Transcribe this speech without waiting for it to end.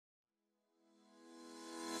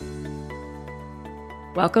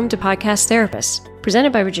Welcome to Podcast Therapists,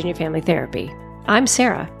 presented by Virginia Family Therapy. I'm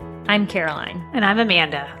Sarah. I'm Caroline. And I'm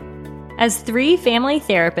Amanda. As three family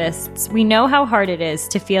therapists, we know how hard it is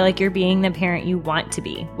to feel like you're being the parent you want to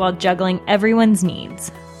be while juggling everyone's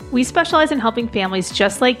needs. We specialize in helping families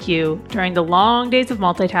just like you during the long days of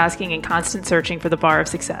multitasking and constant searching for the bar of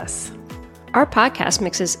success. Our podcast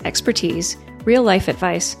mixes expertise, real-life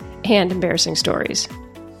advice, and embarrassing stories.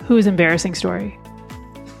 Whose embarrassing story?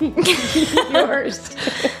 Yours.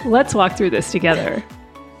 Let's walk through this together.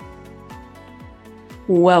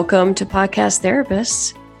 Welcome to Podcast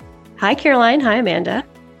Therapists. Hi, Caroline. Hi, Amanda.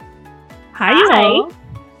 Hi, you all.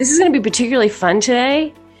 This is going to be particularly fun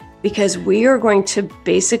today because we are going to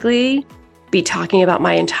basically be talking about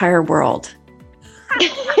my entire world.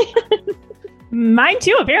 Mine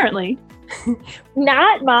too, apparently.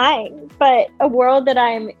 Not mine, but a world that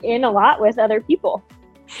I'm in a lot with other people.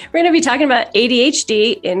 We're going to be talking about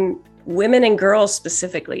ADHD in women and girls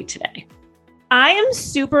specifically today. I am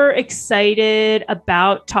super excited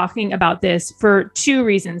about talking about this for two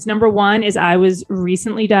reasons. Number one is I was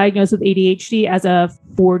recently diagnosed with ADHD as a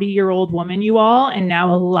 40-year-old woman, you all, and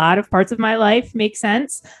now a lot of parts of my life make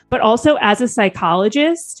sense. But also as a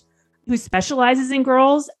psychologist who specializes in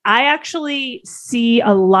girls, I actually see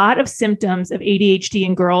a lot of symptoms of ADHD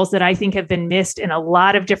in girls that I think have been missed in a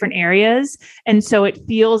lot of different areas. And so it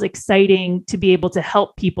feels exciting to be able to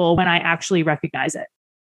help people when I actually recognize it.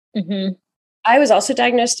 Mm-hmm. I was also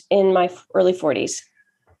diagnosed in my early 40s.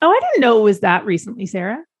 Oh, I didn't know it was that recently,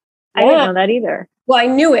 Sarah. I didn't know that either. Well, I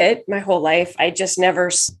knew it my whole life. I just never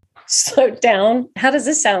slowed down. How does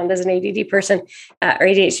this sound as an ADD person or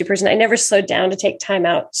ADHD person? I never slowed down to take time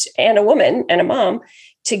out, and a woman and a mom,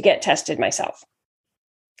 to get tested myself.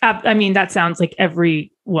 I mean, that sounds like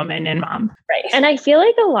every woman and mom. Right. And I feel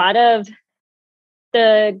like a lot of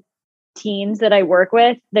the teens that I work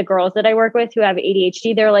with, the girls that I work with who have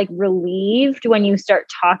ADHD, they're like relieved when you start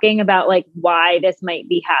talking about like why this might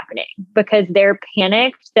be happening, because they're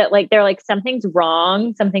panicked that like, they're like, something's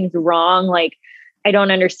wrong. Like, I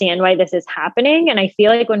don't understand why this is happening. And I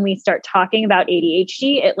feel like when we start talking about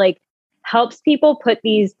ADHD, it like helps people put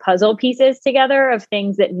these puzzle pieces together of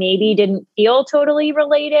things that maybe didn't feel totally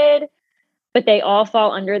related, but they all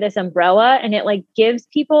fall under this umbrella. And it like gives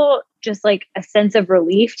people just like a sense of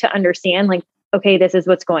relief to understand like, okay, this is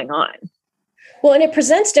what's going on. Well, and it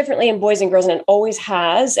presents differently in boys and girls, and it always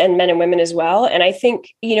has, and men and women as well. And I think,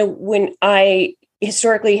 when I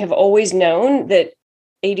historically have always known that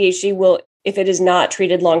ADHD will, if it is not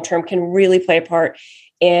treated long-term, can really play a part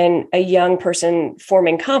in a young person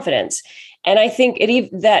forming confidence. And I think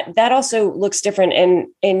that also looks different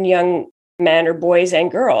in young men or boys and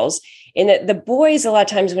girls, in that the boys, a lot of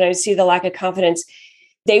times when I would see the lack of confidence,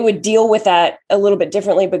 they would deal with that a little bit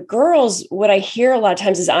differently. But girls, what I hear a lot of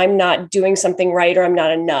times is I'm not doing something right, or I'm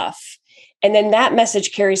not enough. And then that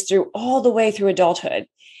message carries through all the way through adulthood.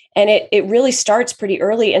 And it really starts pretty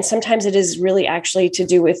early. And sometimes it is really actually to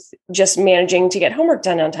do with just managing to get homework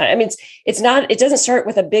done on time. I mean, it doesn't start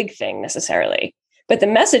with a big thing necessarily, but the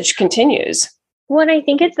message continues. Well, and I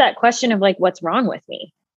think it's that question of like, what's wrong with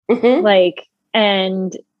me? Mm-hmm. Like,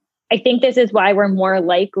 and I think this is why we're more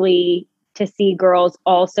likely to see girls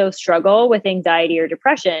also struggle with anxiety or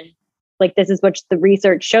depression. Like, this is what the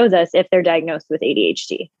research shows us if they're diagnosed with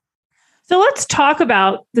ADHD. So let's talk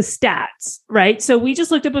about the stats, right? So we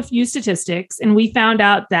just looked up a few statistics and we found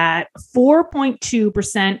out that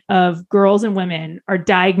 4.2% of girls and women are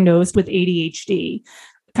diagnosed with ADHD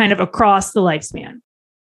kind of across the lifespan.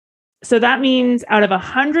 So that means out of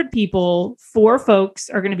 100 people, 4 folks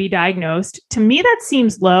are going to be diagnosed. To me, that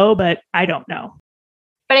seems low, but I don't know.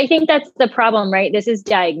 But I think that's the problem, right? This is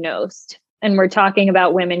diagnosed, and we're talking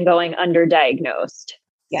about women going underdiagnosed.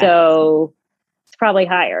 Yeah. So it's probably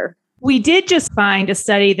higher. We did just find a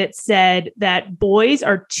study that said that boys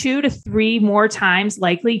are 2 to 3 more times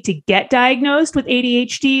likely to get diagnosed with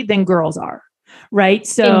ADHD than girls are, right?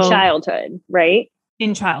 So in childhood, right?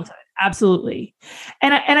 In childhood, absolutely.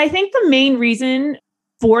 And I think the main reason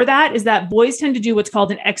for that is that boys tend to do what's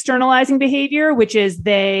called an externalizing behavior, which is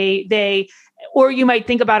they or you might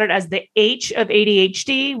think about it as the H of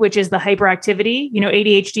ADHD, which is the hyperactivity.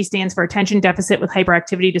 ADHD stands for attention deficit with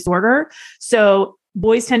hyperactivity disorder. So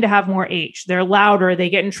boys tend to have more H. They're louder.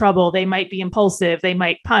 They get in trouble. They might be impulsive. They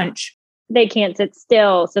might punch. They can't sit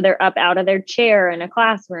still. So they're up out of their chair in a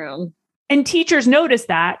classroom. And teachers notice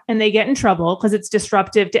that and they get in trouble because it's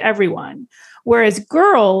disruptive to everyone. Whereas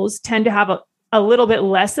girls tend to have a little bit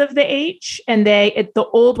less of the H, and the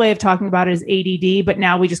old way of talking about it is ADD, but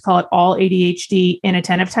now we just call it all ADHD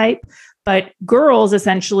inattentive type. But girls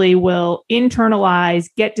essentially will internalize,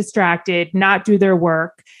 get distracted, not do their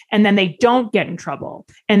work. and then they don't get in trouble.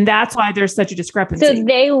 And that's why there's such a discrepancy. So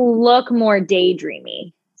they look more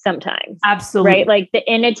daydreamy sometimes. Absolutely. Right? Like the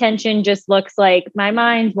inattention just looks like my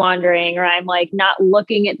mind's wandering, or I'm like not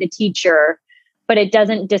looking at the teacher, but it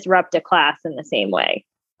doesn't disrupt a class in the same way.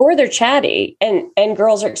 Or they're chatty, and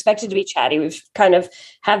girls are expected to be chatty. We've kind of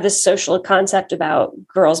have this social concept about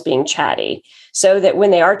girls being chatty, so that when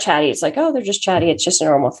they are chatty, it's like, oh, they're just chatty. It's just a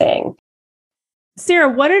normal thing.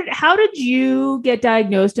 Sarah, how did you get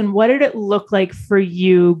diagnosed, and what did it look like for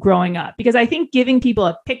you growing up? Because I think giving people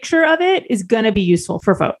a picture of it is going to be useful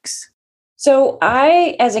for folks. So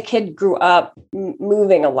I, as a kid, grew up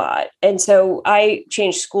moving a lot. And so I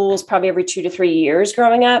changed schools probably every 2 to 3 years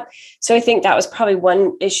growing up. So I think that was probably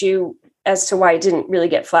one issue as to why it didn't really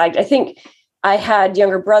get flagged. I think I had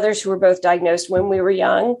younger brothers who were both diagnosed when we were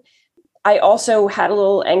young. I also had a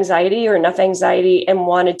little anxiety, or enough anxiety, and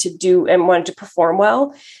wanted to perform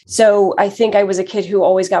well. So I think I was a kid who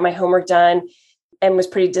always got my homework done and was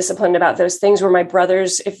pretty disciplined about those things, where my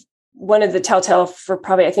brothers, if one of the telltale for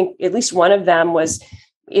probably, I think at least one of them was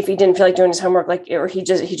if he didn't feel like doing his homework, or he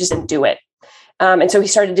just didn't do it. And so he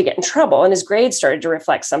started to get in trouble, and his grades started to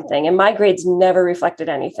reflect something. And my grades never reflected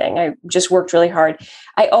anything. I just worked really hard.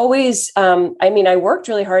 I always, I worked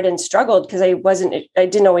really hard and struggled because I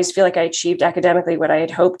didn't always feel like I achieved academically what I had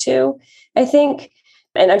hoped to, I think.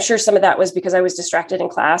 And I'm sure some of that was because I was distracted in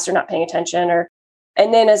class or not paying attention.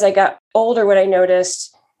 And then as I got older, what I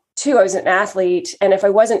noticed too, I was an athlete. And if I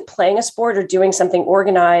wasn't playing a sport or doing something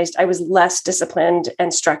organized, I was less disciplined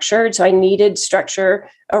and structured. So I needed structure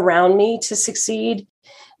around me to succeed.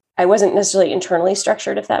 I wasn't necessarily internally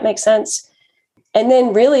structured, if that makes sense. And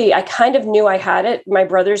then really, I kind of knew I had it. My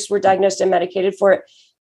brothers were diagnosed and medicated for it.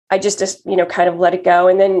 I just kind of let it go.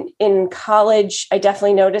 And then in college, I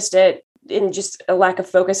definitely noticed it in just a lack of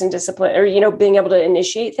focus and discipline, or, being able to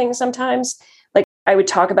initiate things sometimes. I would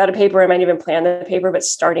talk about a paper. I might even plan the paper, but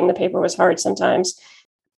starting the paper was hard sometimes.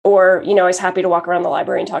 Or, I was happy to walk around the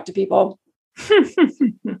library and talk to people.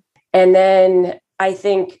 And then I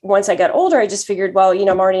think once I got older, I just figured, well,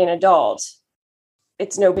 I'm already an adult.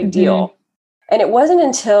 It's no big deal. And it wasn't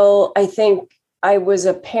until I think I was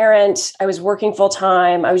a parent, I was working full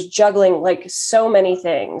time, I was juggling like so many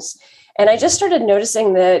things. And I just started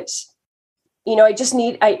noticing that,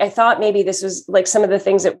 I thought maybe this was like some of the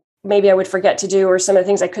things that maybe I would forget to do, or some of the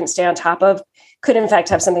things I couldn't stay on top of could in fact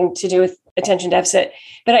have something to do with attention deficit.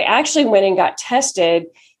 But I actually went and got tested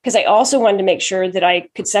because I also wanted to make sure that I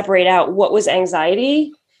could separate out what was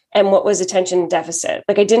anxiety and what was attention deficit.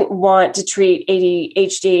 Like I didn't want to treat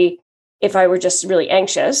ADHD if I were just really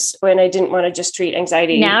anxious, and I didn't want to just treat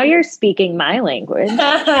anxiety. Now you're speaking my language.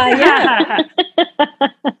 Yeah.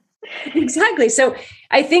 Exactly. So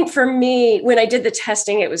I think for me, when I did the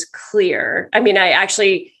testing, it was clear. I mean, I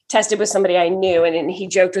actually tested with somebody I knew, and he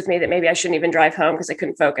joked with me that maybe I shouldn't even drive home because I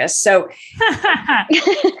couldn't focus. So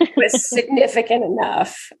it was significant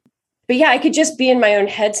enough. But yeah, I could just be in my own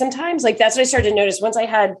head sometimes. Like that's what I started to notice once I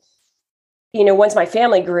had, once my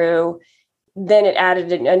family grew, then it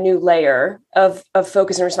added a new layer of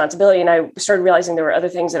focus and responsibility. And I started realizing there were other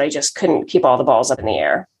things that I just couldn't keep all the balls up in the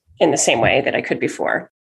air in the same way that I could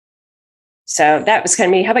before. So that was kind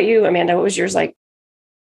of me. How about you, Amanda? What was yours like?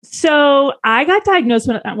 So I got diagnosed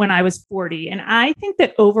when I was 40. And I think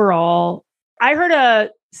that overall, I heard a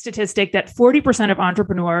statistic that 40% of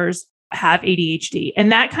entrepreneurs have ADHD.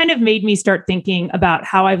 And that kind of made me start thinking about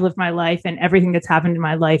how I've lived my life and everything that's happened in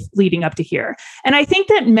my life leading up to here. And I think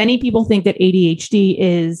that many people think that ADHD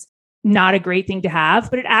is not a great thing to have,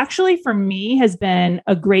 but it actually, for me, has been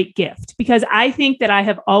a great gift, because I think that I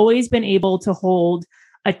have always been able to hold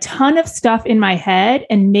a ton of stuff in my head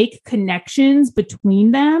and make connections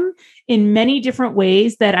between them in many different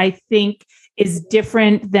ways that I think is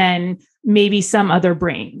different than maybe some other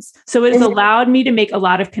brains. So it has allowed me to make a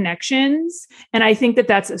lot of connections. And I think that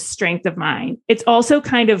that's a strength of mine. It's also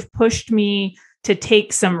kind of pushed me to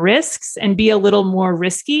take some risks and be a little more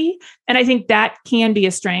risky. And I think that can be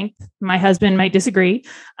a strength. My husband might disagree,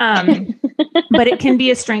 but it can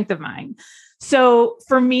be a strength of mine. So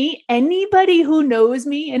for me, anybody who knows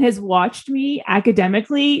me and has watched me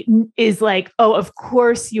academically is like, oh, of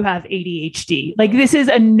course you have ADHD. Like this is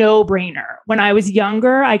a no-brainer. When I was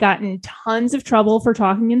younger, I got in tons of trouble for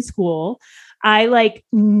talking in school. I like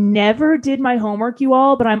never did my homework, you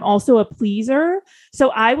all, but I'm also a pleaser. So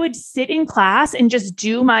I would sit in class and just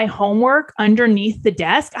do my homework underneath the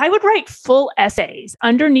desk. I would write full essays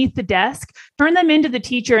underneath the desk, turn them into the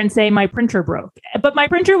teacher and say, my printer broke. But my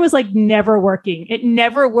printer was like never working. It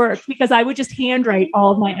never worked because I would just handwrite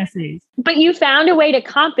all of my essays. But you found a way to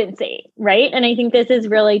compensate, right? And I think this is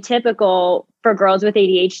really typical for girls with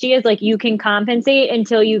ADHD is like you can compensate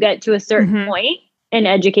until you get to a certain point in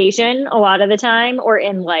education a lot of the time or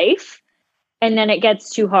in life. And then it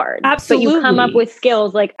gets too hard. Absolutely. But you come up with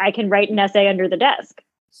skills like I can write an essay under the desk.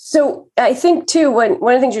 So I think too, one of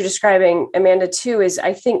the things you're describing, Amanda, too, is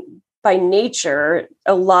I think by nature,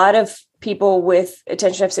 a lot of people with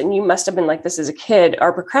attention deficit, and you must have been like this as a kid,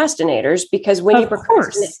 are procrastinators because when you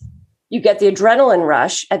procrastinate, you get the adrenaline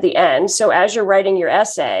rush at the end. So as you're writing your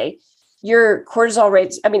essay, your cortisol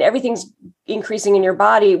rates, I mean, everything's increasing in your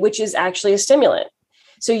body, which is actually a stimulant.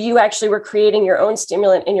 So you actually were creating your own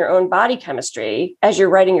stimulant in your own body chemistry as you're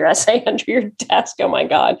writing your essay under your desk. Oh my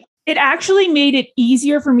God. It actually made it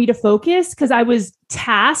easier for me to focus because I was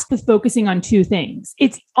tasked with focusing on two things.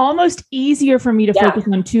 It's almost easier for me to focus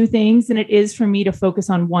on two things than it is for me to focus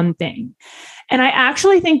on one thing. And I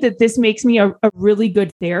actually think that this makes me a really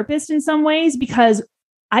good therapist in some ways because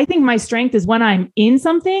I think my strength is when I'm in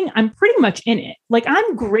something, I'm pretty much in it. Like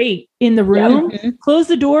I'm great in the room, close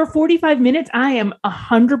the door, 45 minutes. I am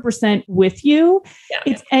 100% with you. Yeah.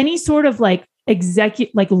 It's any sort of like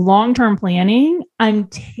long-term planning. I'm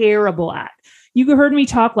terrible at. You heard me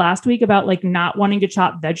talk last week about like not wanting to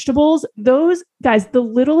chop vegetables. Those guys, the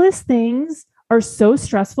littlest things are so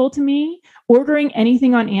stressful to me. Ordering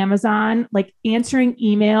anything on Amazon, like answering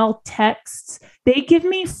email, texts, they give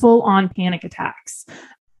me full-on panic attacks.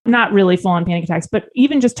 Not really full-on panic attacks, but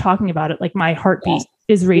even just talking about it, like my heartbeat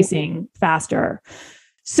is racing faster.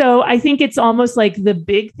 So I think it's almost like the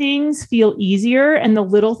big things feel easier and the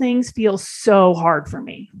little things feel so hard for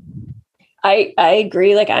me. I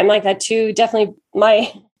agree. Like I'm like that too. Definitely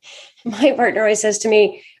my partner always says to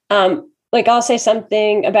me, like I'll say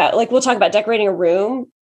something about like, we'll talk about decorating a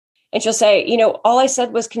room and she'll say, you know, all I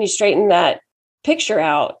said was, can you straighten that picture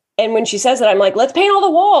out? And when she says that, I'm like, let's paint all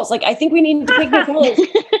the walls. Like, I think we need to pick new colors.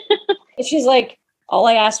 And she's like, all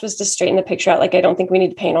I asked was to straighten the picture out. Like, I don't think we need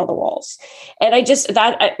to paint all the walls. And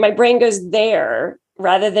my brain goes there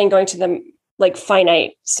rather than going to the like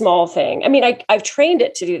finite small thing. I mean, I've trained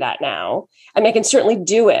it to do that now. I mean, I can certainly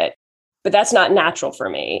do it, but that's not natural for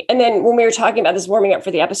me. And then when we were talking about this warming up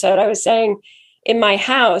for the episode, I was saying in my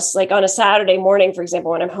house, like on a Saturday morning, for example,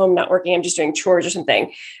 when I'm home, not working, I'm just doing chores or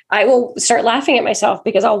something, I will start laughing at myself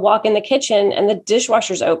because I'll walk in the kitchen and the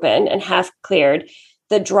dishwasher's open and half cleared.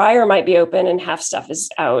 The dryer might be open and half stuff is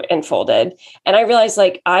out and folded. And I realized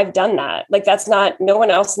like, I've done that. Like, that's not, no one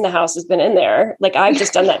else in the house has been in there. Like I've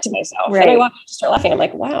just done that to myself. Right. And I walk and start laughing. I'm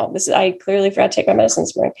like, wow, I clearly forgot to take my medicine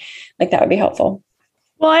this morning. Like that would be helpful.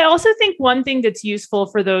 Well, I also think one thing that's useful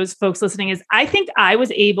for those folks listening is I think I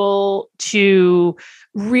was able to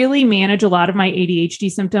really manage a lot of my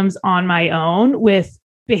ADHD symptoms on my own with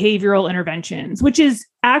behavioral interventions, which is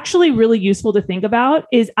actually really useful to think about.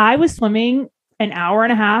 Is I was swimming an hour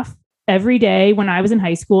and a half every day when I was in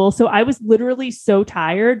high school. So I was literally so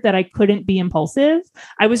tired that I couldn't be impulsive.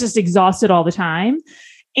 I was just exhausted all the time.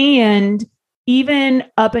 And even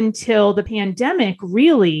up until the pandemic,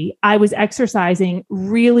 really, I was exercising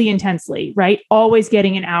really intensely, right? Always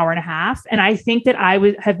getting an hour and a half. And I think that I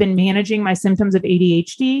would have been managing my symptoms of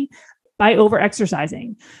ADHD by over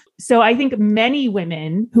exercising. So I think many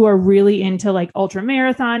women who are really into like ultra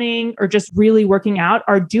marathoning or just really working out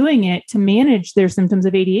are doing it to manage their symptoms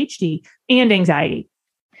of ADHD and anxiety.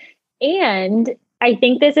 And I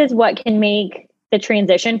think this is what can make the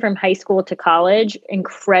transition from high school to college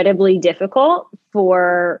incredibly difficult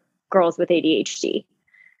for girls with ADHD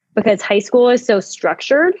because high school is so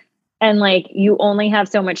structured and like you only have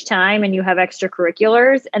so much time and you have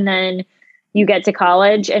extracurriculars and then you get to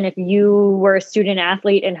college. And if you were a student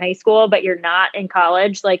athlete in high school, but you're not in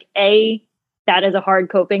college, like that is a hard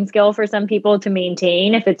coping skill for some people to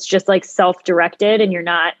maintain if it's just like self-directed and you're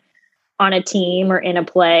not on a team or in a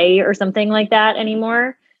play or something like that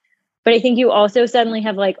anymore. But I think you also suddenly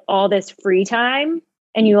have like all this free time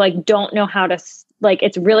and you like don't know how to like,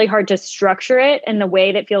 it's really hard to structure it in the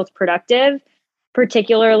way that feels productive,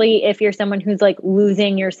 particularly if you're someone who's like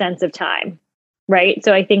losing your sense of time. Right.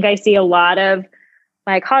 So I think I see a lot of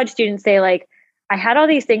my college students say like, I had all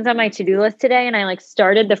these things on my to-do list today and I like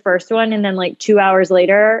started the first one. And then like 2 hours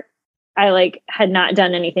later, I like had not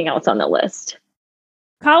done anything else on the list.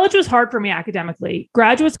 College was hard for me academically.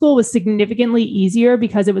 Graduate school was significantly easier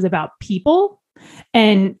because it was about people.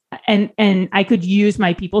 and I could use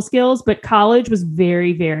my people skills, but college was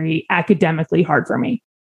very, very academically hard for me.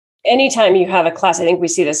 Anytime you have a class, I think we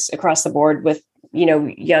see this across the board with,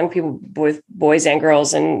 young people, both boys and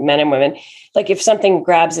girls and men and women. Like if something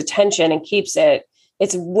grabs attention and keeps it,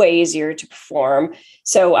 it's way easier to perform.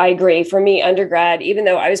 So I agree. For me, undergrad, even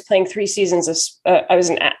though I was playing 3 seasons, I was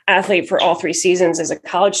an athlete for all 3 seasons as a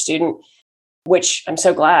college student, which I'm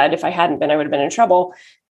so glad. If I hadn't been, I would have been in trouble.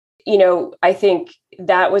 I think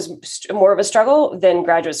that was more of a struggle than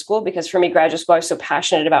graduate school, because for me, graduate school, I was so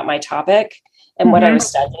passionate about my topic and what I was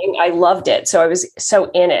studying. I loved it. So I was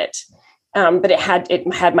so in it. But it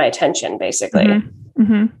had my attention, basically. Mm-hmm.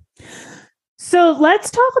 Mm-hmm. So let's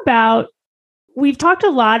talk about, we've talked a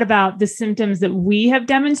lot about the symptoms that we have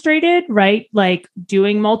demonstrated, right? Like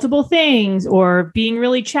doing multiple things or being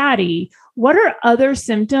really chatty. What are other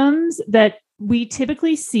symptoms that we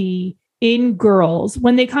typically see in girls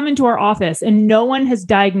when they come into our office and no one has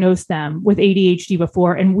diagnosed them with ADHD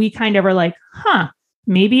before? And we kind of are like,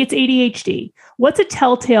 maybe it's ADHD. What's a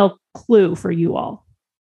telltale clue for you all?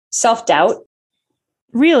 Self-doubt.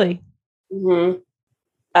 Really? Mm-hmm.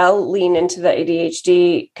 I'll lean into the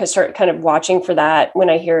ADHD, start kind of watching for that when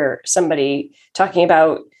I hear somebody talking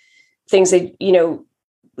about things that,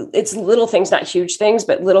 it's little things, not huge things,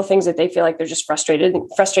 but little things that they feel like they're just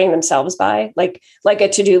frustrating themselves by, like a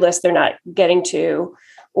to-do list they're not getting to,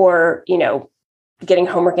 or, getting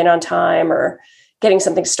homework in on time or getting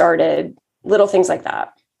something started, little things like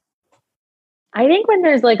that. I think when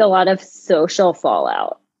there's like a lot of social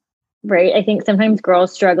fallout, right? I think sometimes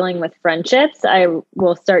girls struggling with friendships, I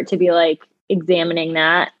will start to be like examining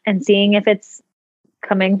that and seeing if it's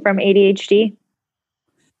coming from ADHD.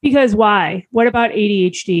 Because why? What about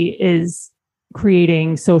ADHD is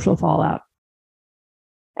creating social fallout?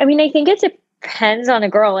 I mean, I think it depends on a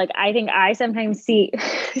girl. Like, I think I sometimes see,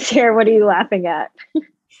 Sarah, what are you laughing at?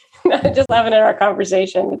 Just laughing at our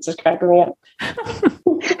conversation. It's just cracking me up.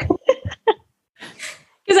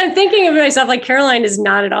 Because I'm thinking of myself, like Caroline is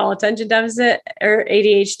not at all attention deficit or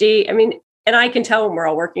ADHD. I mean, and I can tell when we're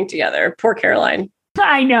all working together. Poor Caroline.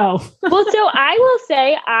 I know. Well, so I will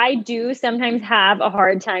say I do sometimes have a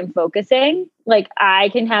hard time focusing. Like I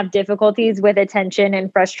can have difficulties with attention and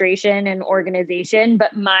frustration and organization,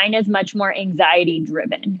 but mine is much more anxiety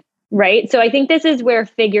driven, right? So I think this is where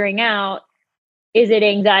figuring out, is it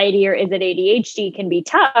anxiety or is it ADHD can be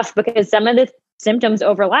tough because some of the symptoms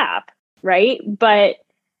overlap, right? But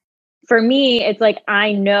for me, it's like,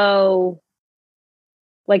 I know,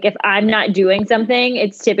 like if I'm not doing something,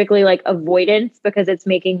 it's typically like avoidance because it's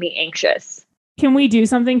making me anxious. Can we do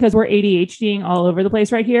something, because we're ADHDing all over the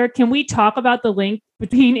place right here? Can we talk about the link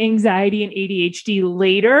between anxiety and ADHD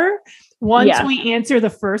later? Once we answer the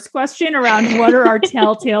first question around what are our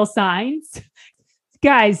telltale signs?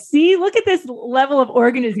 Guys, see, look at this level of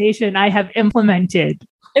organization I have implemented.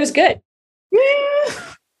 It was good.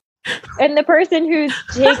 And the person who's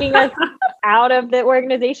taking us out of the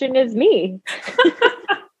organization is me.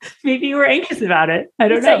 Maybe you were anxious about it. I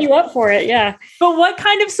don't know. Set you up for it. Yeah. But what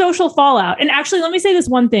kind of social fallout? And actually, let me say this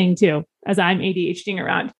one thing too, as I'm ADHDing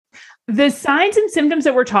around. The signs and symptoms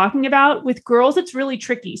that we're talking about with girls, it's really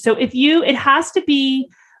tricky. So it has to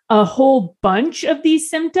be a whole bunch of these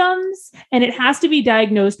symptoms, and it has to be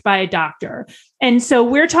diagnosed by a doctor. And so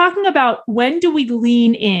we're talking about, when do we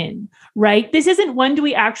lean in, right? This isn't when do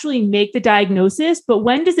we actually make the diagnosis, but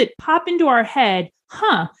when does it pop into our head,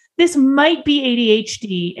 this might be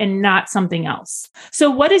ADHD and not something else.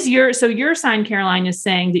 So your sign, Caroline, is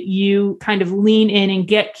saying that you kind of lean in and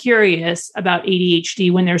get curious about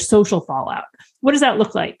ADHD when there's social fallout. What does that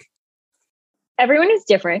look like? Everyone is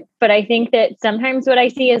different, but I think that sometimes what I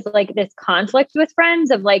see is like this conflict with friends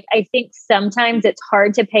of like, I think sometimes it's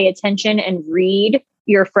hard to pay attention and read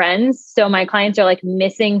your friends. So my clients are like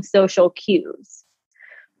missing social cues,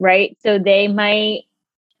 right? So they might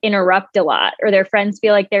interrupt a lot, or their friends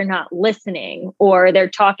feel like they're not listening, or they're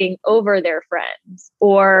talking over their friends,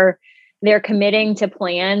 or they're committing to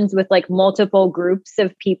plans with like multiple groups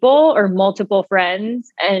of people or multiple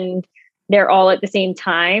friends, and they're all at the same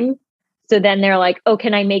time. So then they're like, oh,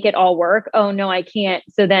 can I make it all work? Oh, no, I can't.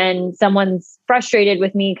 So then someone's frustrated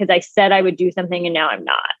with me because I said I would do something and now I'm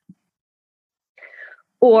not.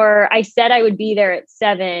 Or I said I would be there at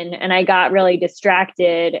 7 and I got really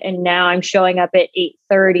distracted. And now I'm showing up at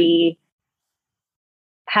 8:30,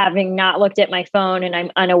 having not looked at my phone, and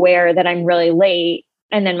I'm unaware that I'm really late.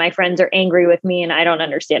 And then my friends are angry with me and I don't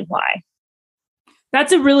understand why.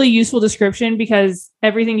 That's a really useful description, because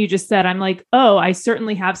everything you just said, I'm like, oh, I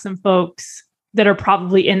certainly have some folks that are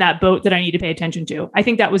probably in that boat that I need to pay attention to. I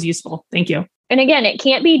think that was useful. Thank you. And again, it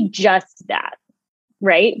can't be just that,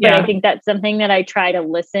 right? But I think that's something that I try to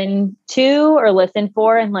listen to or listen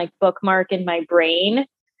for and like bookmark in my brain,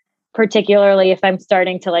 particularly if I'm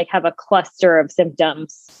starting to like have a cluster of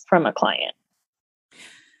symptoms from a client.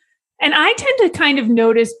 And I tend to kind of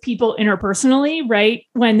notice people interpersonally, right?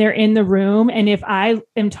 When they're in the room. And if I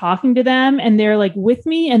am talking to them and they're like with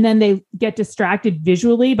me and then they get distracted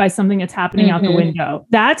visually by something that's happening out the window,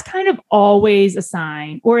 that's kind of always a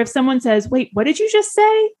sign. Or if someone says, wait, what did you just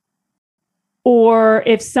say? Or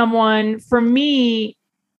if someone, for me,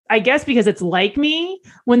 I guess because it's like me,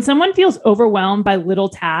 when someone feels overwhelmed by little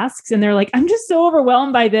tasks and they're like, I'm just so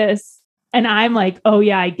overwhelmed by this. And I'm like, oh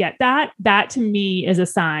yeah, I get that. That to me is a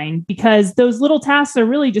sign, because those little tasks are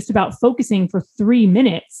really just about focusing for 3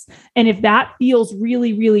 minutes. And if that feels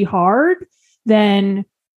really, really hard, then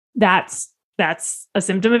that's a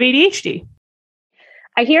symptom of ADHD.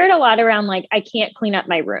 I hear it a lot around like, I can't clean up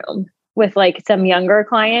my room with like some younger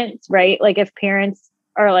clients, right? Like if parents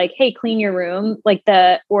are like, hey, clean your room, like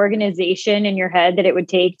the organization in your head that it would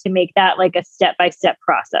take to make that like a step-by-step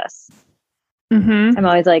process. I'm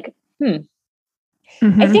always like,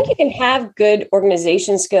 I think you can have good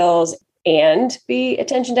organization skills and be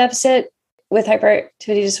attention deficit with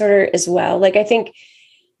hyperactivity disorder as well. Like I think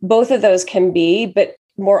both of those can be, but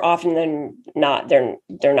more often than not,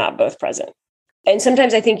 they're not both present. And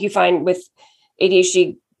sometimes I think you find with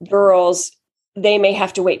ADHD girls, they may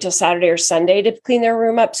have to wait till Saturday or Sunday to clean their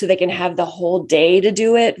room up so they can have the whole day to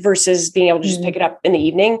do it versus being able to just pick it up in the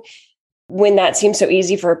evening. When that seems so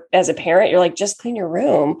easy for, as a parent, you're like, just clean your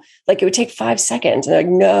room. Like it would take 5 seconds. And they're like,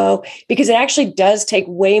 no, because it actually does take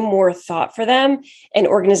way more thought for them and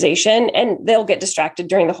organization, and they'll get distracted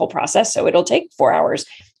during the whole process. So it'll take 4 hours.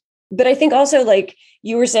 But I think also, like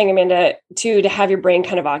you were saying, Amanda, too, to have your brain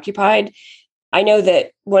kind of occupied. I know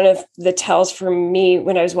that one of the tells for me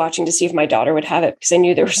when I was watching to see if my daughter would have it, because I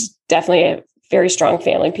knew there was definitely a very strong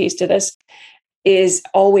family piece to this, is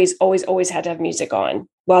always had to have music on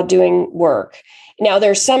while doing work. Now,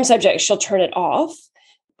 there's some subjects she'll turn it off,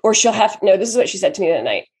 or she'll have, no, this is what she said to me that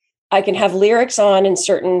night. I can have lyrics on in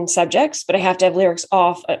certain subjects, but I have to have lyrics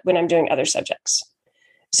off when I'm doing other subjects.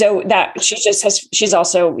 So that she's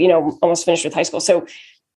also, almost finished with high school. So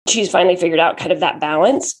she's finally figured out kind of that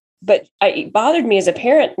balance. But it bothered me as a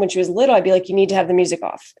parent when she was little. I'd be like, you need to have the music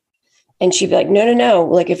off. And she'd be like, no.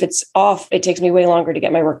 Like if it's off, it takes me way longer to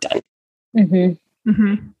get my work done.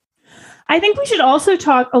 I think we should also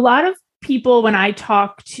talk, a lot of people, when I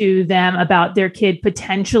talk to them about their kid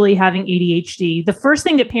potentially having ADHD, the first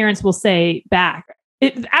thing that parents will say back,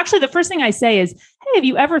 the first thing I say is, hey, have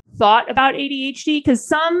you ever thought about ADHD? Because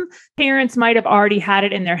some parents might have already had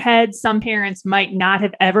it in their head. Some parents might not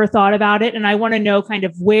have ever thought about it. And I want to know kind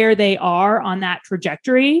of where they are on that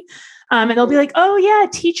trajectory. And they'll be like, oh yeah,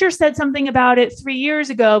 teacher said something about it 3 years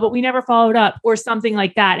ago, but we never followed up, or something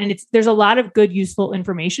like that. And there's a lot of good, useful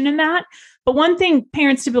information in that. But one thing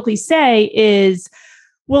parents typically say is,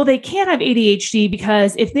 well, they can't have ADHD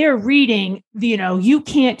because if they're reading, you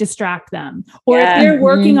can't distract them. Or if they're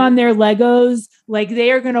working on their Legos, like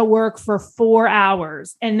they are going to work for 4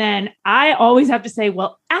 hours. And then I always have to say,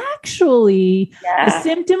 well, actually, a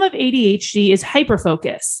symptom of ADHD is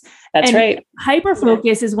hyperfocus. That's right.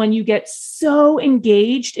 Hyperfocus is when you get so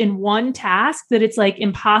engaged in one task that it's like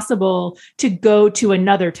impossible to go to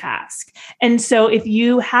another task. And so if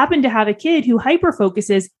you happen to have a kid who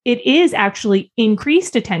hyperfocuses, it is actually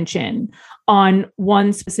increased attention on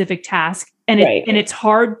one specific task, and it's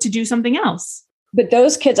hard to do something else. But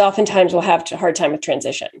those kids oftentimes will have a hard time with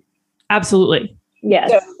transition. Absolutely. Yes.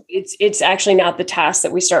 So it's actually not the task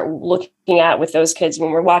that we start looking at with those kids.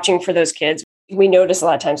 When we're watching for those kids, we notice a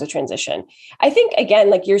lot of times with transition. I think, again,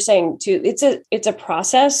 like you're saying too, it's a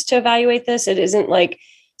process to evaluate this. It isn't like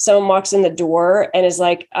someone walks in the door and is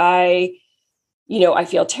like, I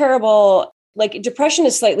feel terrible. Like depression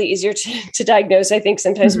is slightly easier to diagnose, I think,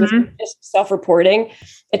 sometimes with just self-reporting.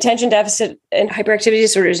 Attention deficit and hyperactivity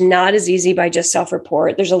disorder is not as easy by just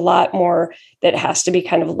self-report. There's a lot more that has to be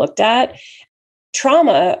kind of looked at.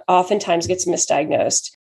 Trauma oftentimes gets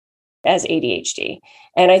misdiagnosed as ADHD.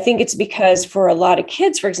 And I think it's because for a lot of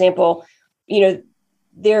kids, for example,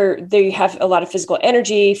 they have a lot of physical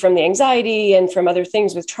energy from the anxiety and from other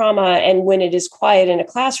things with trauma. And when it is quiet in a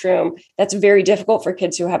classroom, that's very difficult for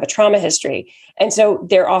kids who have a trauma history. And so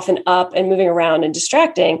they're often up and moving around and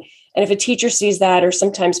distracting. And if a teacher sees that, or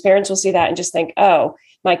sometimes parents will see that and just think, oh,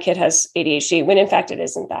 my kid has ADHD, when in fact it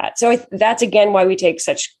isn't that. So that's, again, why we take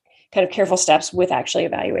such kind of careful steps with actually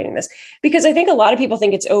evaluating this, because I think a lot of people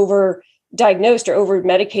think it's over diagnosed or over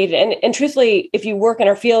medicated. And truthfully, if you work in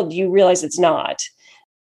our field, you realize it's not.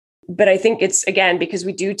 But I think it's, again, because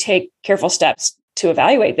we do take careful steps to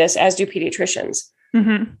evaluate this, as do pediatricians.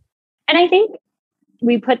 Mm-hmm. And I think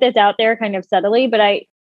we put this out there kind of subtly, but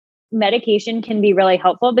medication can be really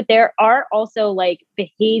helpful, but there are also like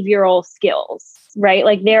behavioral skills, right?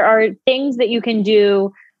 Like there are things that you can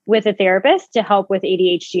do with a therapist to help with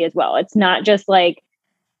ADHD as well. It's not just like,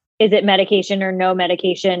 is it medication or no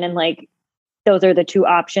medication? And like, those are the two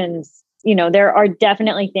options. You know, there are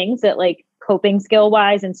definitely things that like coping skill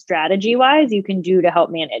wise and strategy wise, you can do to help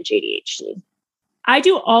manage ADHD. I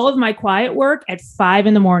do all of my quiet work at 5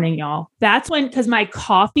 a.m, y'all. That's when, because my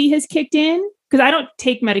coffee has kicked in, because I don't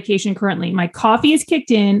take medication currently. My coffee is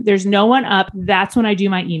kicked in. There's no one up. That's when I do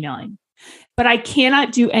my emailing. But I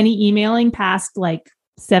cannot do any emailing past like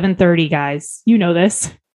 7:30, guys. You know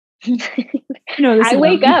this. I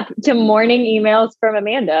wake up to morning emails from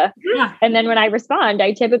Amanda. Yeah. And then when I respond,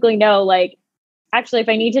 I typically know like, actually, if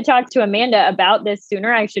I need to talk to Amanda about this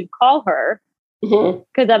sooner, I should call her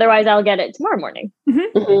because otherwise I'll get it tomorrow morning.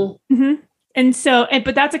 Mm-hmm. Mm-hmm. Mm-hmm. And so,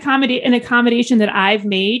 but that's an accommodation that I've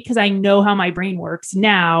made because I know how my brain works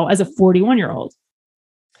now as a 41-year-old.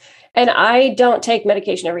 And I don't take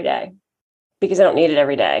medication every day because I don't need it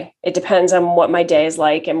every day. It depends on what my day is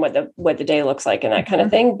like and what the day looks like and that kind of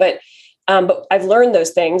thing. But I've learned those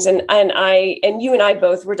things, and you and I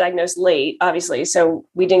both were diagnosed late, obviously. So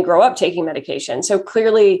we didn't grow up taking medication. So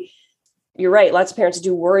clearly, you're right. Lots of parents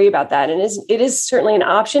do worry about that. And it is certainly an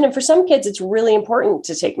option. And for some kids, it's really important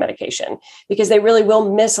to take medication because they really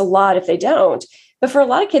will miss a lot if they don't. But for a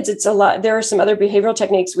lot of kids, it's a lot. There are some other behavioral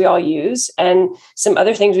techniques we all use and some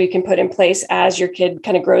other things we can put in place as your kid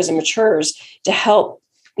kind of grows and matures to help,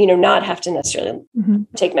 not have to necessarily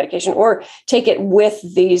take medication or take it with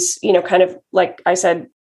these, kind of like I said,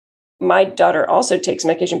 my daughter also takes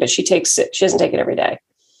medication, but she doesn't take it every day.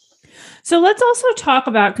 So let's also talk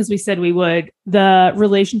about, because we said we would, the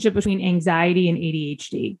relationship between anxiety and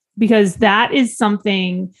ADHD, because that is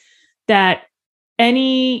something that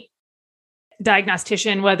any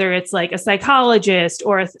diagnostician, whether it's like a psychologist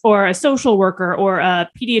or a social worker or a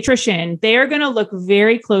pediatrician, they are going to look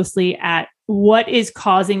very closely at what is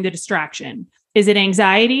causing the distraction. Is it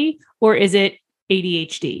anxiety or is it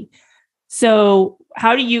ADHD? So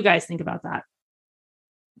how do you guys think about that?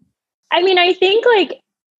 I mean, I think like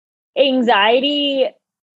anxiety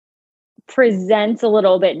presents a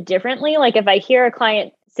little bit differently. Like if I hear a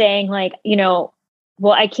client saying like,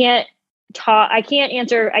 well, I can't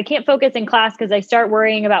focus in class because I start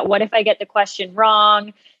worrying about what if I get the question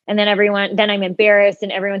wrong, and then I'm embarrassed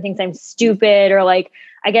and everyone thinks I'm stupid, or like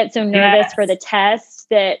I get so nervous for the test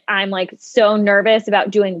that I'm like so nervous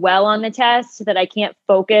about doing well on the test that I can't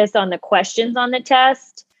focus on the questions on the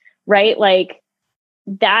test, right? Like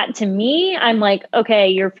that to me, I'm like, okay,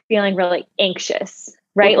 you're feeling really anxious,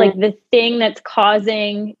 right? Like the thing that's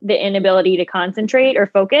causing the inability to concentrate or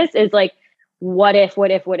focus is like, what if?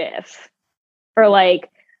 Or like,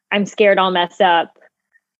 I'm scared I'll mess up.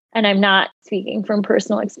 And I'm not speaking from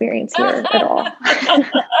personal experience here at all.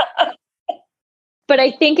 But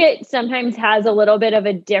I think it sometimes has a little bit of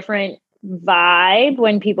a different vibe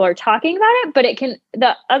when people are talking about it. But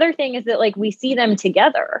the other thing is that like we see them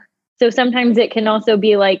together. So sometimes it can also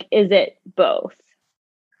be like, is it both?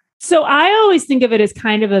 So I always think of it as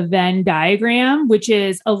kind of a Venn diagram, which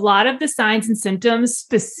is a lot of the signs and symptoms,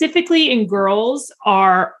 specifically in girls,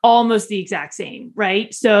 are almost the exact same,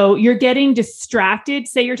 right? So you're getting distracted.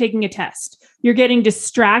 Say you're taking a test. You're getting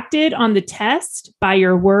distracted on the test by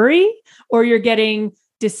your worry, or you're getting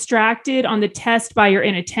distracted on the test by your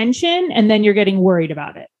inattention, and then you're getting worried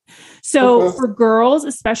about it. So for girls,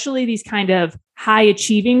 especially these kind of high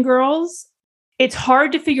achieving girls, it's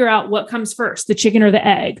hard to figure out what comes first, the chicken or the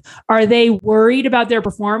egg. Are they worried about their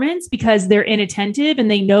performance because they're inattentive and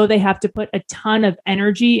they know they have to put a ton of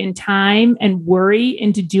energy and time and worry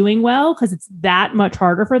into doing well because it's that much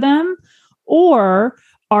harder for them? Or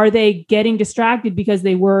are they getting distracted because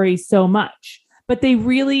they worry so much? But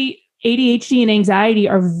ADHD and anxiety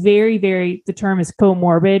are very, very, the term is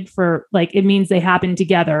comorbid for like, it means they happen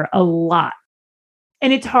together a lot.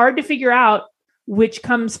 And it's hard to figure out which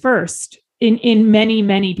comes first in many,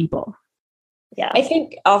 many people. Yeah. I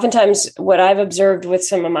think oftentimes what I've observed with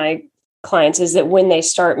some of my clients is that when they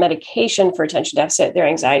start medication for attention deficit, their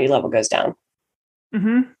anxiety level goes down.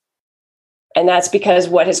 Mm-hmm. And that's because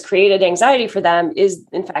what has created anxiety for them is,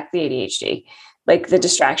 in fact, the ADHD, like the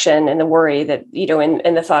distraction and the worry that,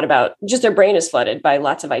 and the thought about just their brain is flooded by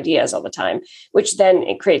lots of ideas all the time, which then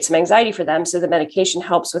it creates some anxiety for them. So the medication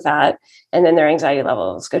helps with that. And then their anxiety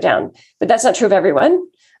levels go down. But that's not true of everyone,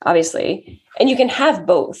 obviously. And you can have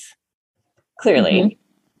both, clearly. Mm-hmm.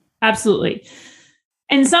 Absolutely.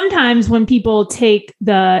 And sometimes when people take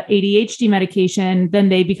the ADHD medication, then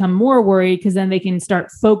they become more worried because then they can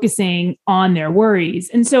start focusing on their worries.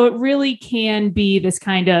 And so it really can be this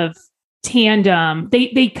kind of tandem.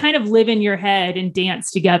 They kind of live in your head and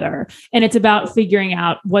dance together. And it's about figuring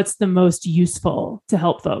out what's the most useful to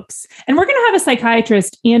help folks. And we're going to have a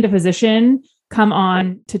psychiatrist and a physician come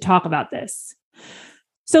on to talk about this.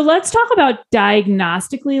 So let's talk about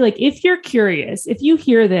diagnostically. Like if you're curious, if you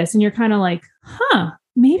hear this and you're kind of like,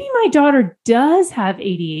 maybe my daughter does have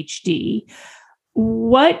ADHD,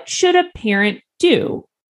 what should a parent do?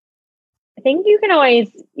 I think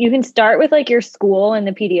you can start with like your school and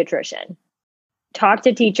the pediatrician. Talk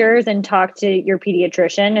to teachers and talk to your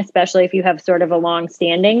pediatrician, especially if you have sort of a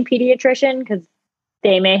long-standing pediatrician, because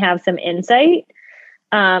they may have some insight.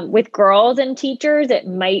 With girls and teachers, it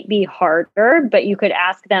might be harder, but you could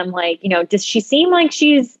ask them like, does she seem like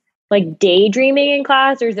she's like daydreaming in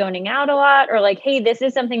class or zoning out a lot? Or like, hey, this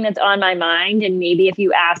is something that's on my mind. And maybe if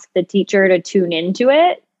you ask the teacher to tune into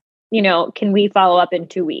it, can we follow up in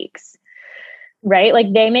 2 weeks? Right?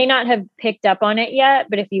 Like they may not have picked up on it yet,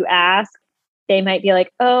 but if you ask, they might be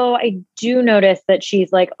like, oh, I do notice that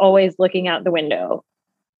she's like always looking out the window.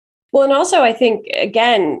 Well, and also I think,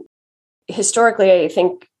 again, historically, I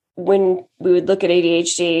think when we would look at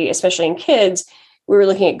ADHD, especially in kids, we were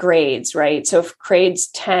looking at grades, right? So if grades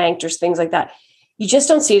tanked or things like that, you just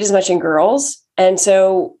don't see it as much in girls. And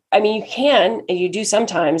so, I mean, you can, and you do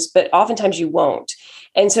sometimes, but oftentimes you won't.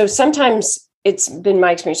 And so sometimes it's been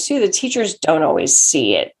my experience too, the teachers don't always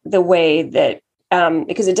see it the way that,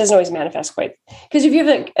 because it doesn't always manifest quite. Because if you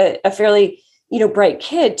have a fairly, bright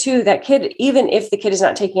kid too, that kid, even if the kid is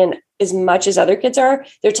not taking in as much as other kids are,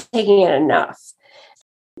 they're taking in enough.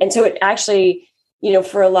 And so it actually,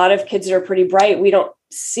 for a lot of kids that are pretty bright, we don't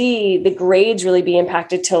see the grades really be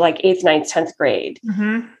impacted till like 8th, 9th, 10th grade.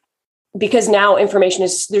 Mm-hmm. Because now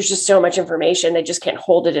there's just so much information, they just can't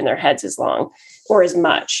hold it in their heads as long or as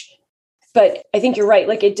much. But I think you're right.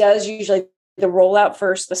 Like it does usually the rollout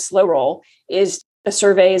first, the slow roll is a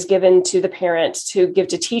survey is given to the parent to give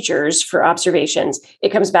to teachers for observations. It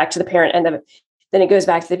comes back to the parent and then it goes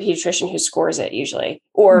back to the pediatrician who scores it usually.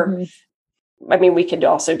 Or, I mean, we could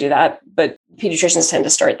also do that, but pediatricians tend to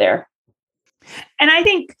start there. And I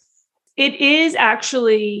think it is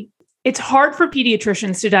actually, it's hard for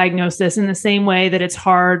pediatricians to diagnose this in the same way that it's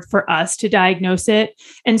hard for us to diagnose it.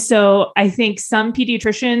 And so I think some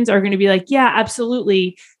pediatricians are going to be like, yeah,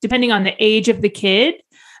 absolutely, depending on the age of the kid.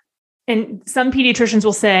 And some pediatricians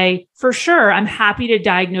will say, for sure, I'm happy to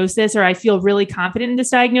diagnose this, or I feel really confident in this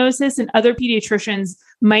diagnosis. And other pediatricians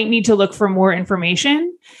might need to look for more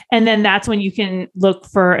information. And then that's when you can look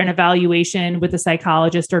for an evaluation with a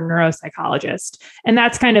psychologist or neuropsychologist. And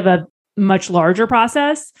that's kind of a much larger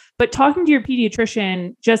process. But talking to your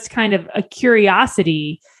pediatrician, just kind of a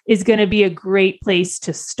curiosity, is going to be a great place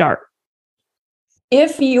to start.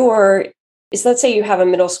 Let's say you have a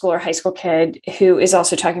middle school or high school kid who is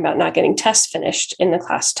also talking about not getting tests finished in the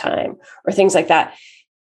class time or things like that.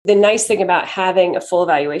 The nice thing about having a full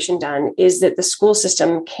evaluation done is that the school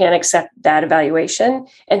system can accept that evaluation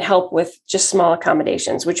and help with just small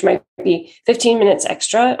accommodations, which might be 15 minutes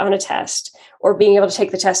extra on a test or being able to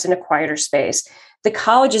take the test in a quieter space. The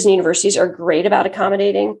colleges and universities are great about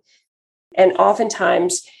accommodating. And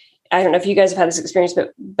oftentimes, I don't know if you guys have had this experience,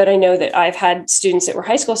 but I know that I've had students that were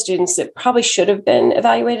high school students that probably should have been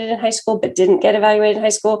evaluated in high school, but didn't get evaluated in high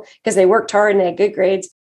school because they worked hard and they had good grades.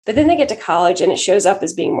 But then they get to college and it shows up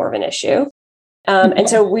as being more of an issue. And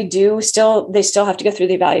so they still have to go through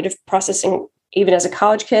the evaluative processing, even as a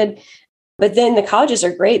college kid. But then the colleges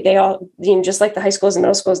are great. They all, just like the high schools and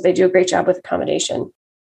middle schools, they do a great job with accommodation.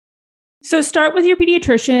 So start with your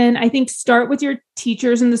pediatrician. I think start with your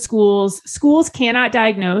teachers in the schools. Schools cannot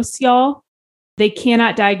diagnose, y'all. They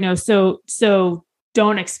cannot diagnose. So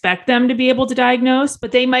don't expect them to be able to diagnose,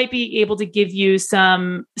 but they might be able to give you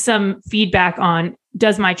some feedback on,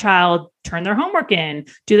 does my child turn their homework in?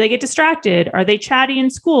 Do they get distracted? Are they chatty in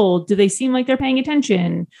school? Do they seem like they're paying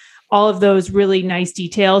attention? All of those really nice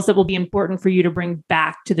details that will be important for you to bring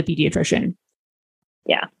back to the pediatrician.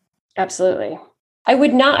 Yeah, absolutely. I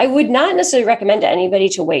would not necessarily recommend to anybody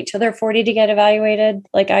to wait till they're 40 to get evaluated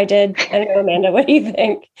like I did. I don't know, Amanda, what do you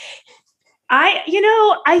think? I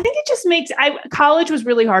think it just makes, college was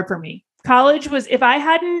really hard for me. College was, if I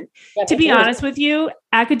hadn't, to be honest with you,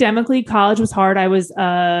 academically, college was hard. I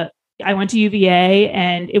went to UVA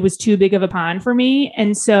and it was too big of a pond for me.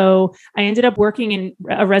 And so I ended up working in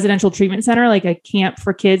a residential treatment center, like a camp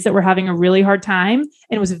for kids that were having a really hard time.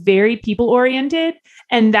 And it was very people oriented.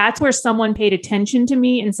 And that's where someone paid attention to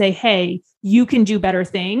me and say, hey, you can do better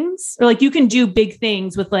things, or like you can do big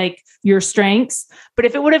things with like your strengths. But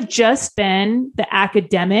if it would have just been the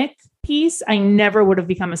academic piece, I never would have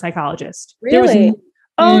become a psychologist. Really?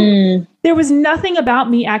 There was nothing about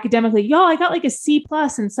me academically. Y'all, I got like a C+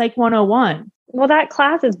 in Psych 101. Well, that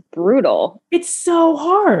class is brutal. It's so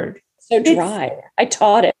hard. So dry. I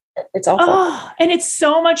taught it. It's awful. And it's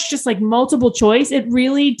so much just like multiple choice. It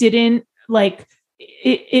really didn't like,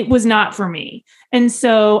 it was not for me. And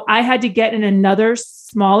so I had to get in another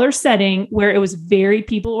smaller setting where it was very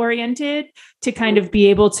people oriented to kind of be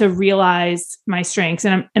able to realize my strengths.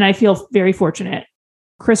 And I feel very fortunate.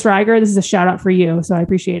 Chris Reiger, this is a shout out for you. So I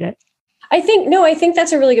appreciate it. I think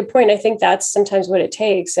that's a really good point. I think that's sometimes what it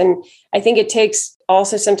takes. And I think it takes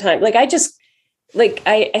also sometimes,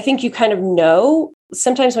 I think you kind of know,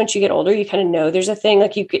 sometimes once you get older, you kind of know there's a thing,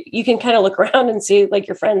 like you can kind of look around and see like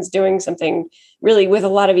your friends doing something really with a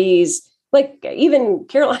lot of ease. Like even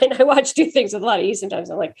Caroline, I watch do things with a lot of ease. Sometimes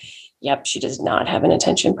I'm like, yep, she does not have an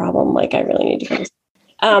attention problem. Like I really need to go.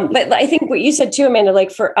 But I think what you said too, Amanda,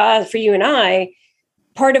 like for you and I,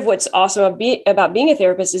 part of what's awesome about being a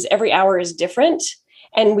therapist is every hour is different,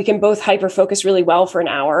 and we can both hyper focus really well for an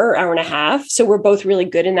hour and a half. So we're both really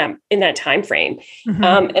good in that time frame.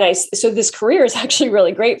 Mm-hmm. So this career is actually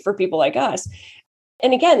really great for people like us.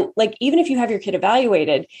 And again, like even if you have your kid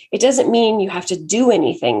evaluated, it doesn't mean you have to do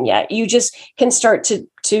anything yet. You just can start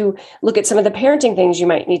to look at some of the parenting things you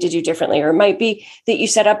might need to do differently, or it might be that you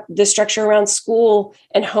set up the structure around school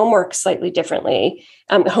and homework slightly differently.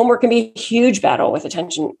 Homework can be a huge battle with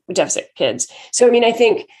attention deficit kids. So, I mean, I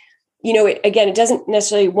think, it doesn't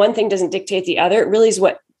necessarily, one thing doesn't dictate the other. It really is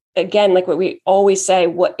what we always say,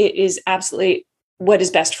 what it is absolutely what is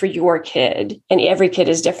best for your kid. And every kid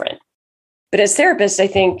is different. But as therapists, I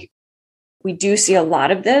think we do see a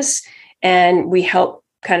lot of this, and we help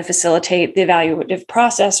kind of facilitate the evaluative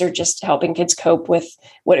process, or just helping kids cope with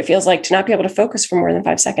what it feels like to not be able to focus for more than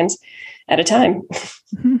 5 seconds at a time.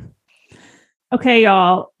 Mm-hmm. Okay,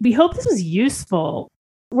 y'all, we hope this was useful.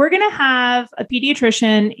 We're going to have a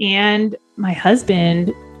pediatrician and my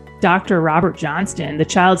husband, Dr. Robert Johnston, the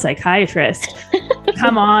child psychiatrist,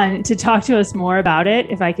 come on to talk to us more about it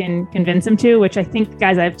if I can convince him to, which I think,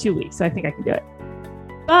 guys, I have 2 weeks, so I think I can do it.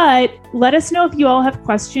 But let us know if you all have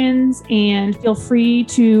questions, and feel free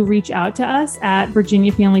to reach out to us at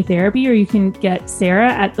Virginia Family Therapy, or you can get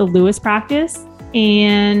Sarah at the Lewis Practice.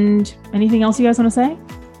 And anything else you guys want to say?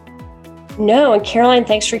 No. And Caroline,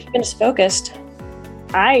 thanks for keeping us focused.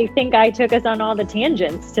 I think I took us on all the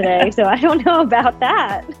tangents today, so I don't know about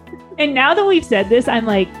that. And now that we've said this, I'm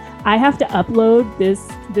like, I have to upload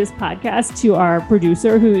this podcast to our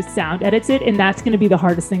producer who sound edits it, and that's going to be the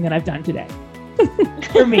hardest thing that I've done today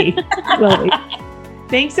for me. Slowly.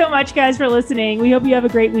 Thanks so much, guys, for listening. We hope you have a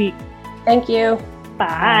great week. Thank you.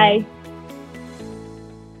 Bye.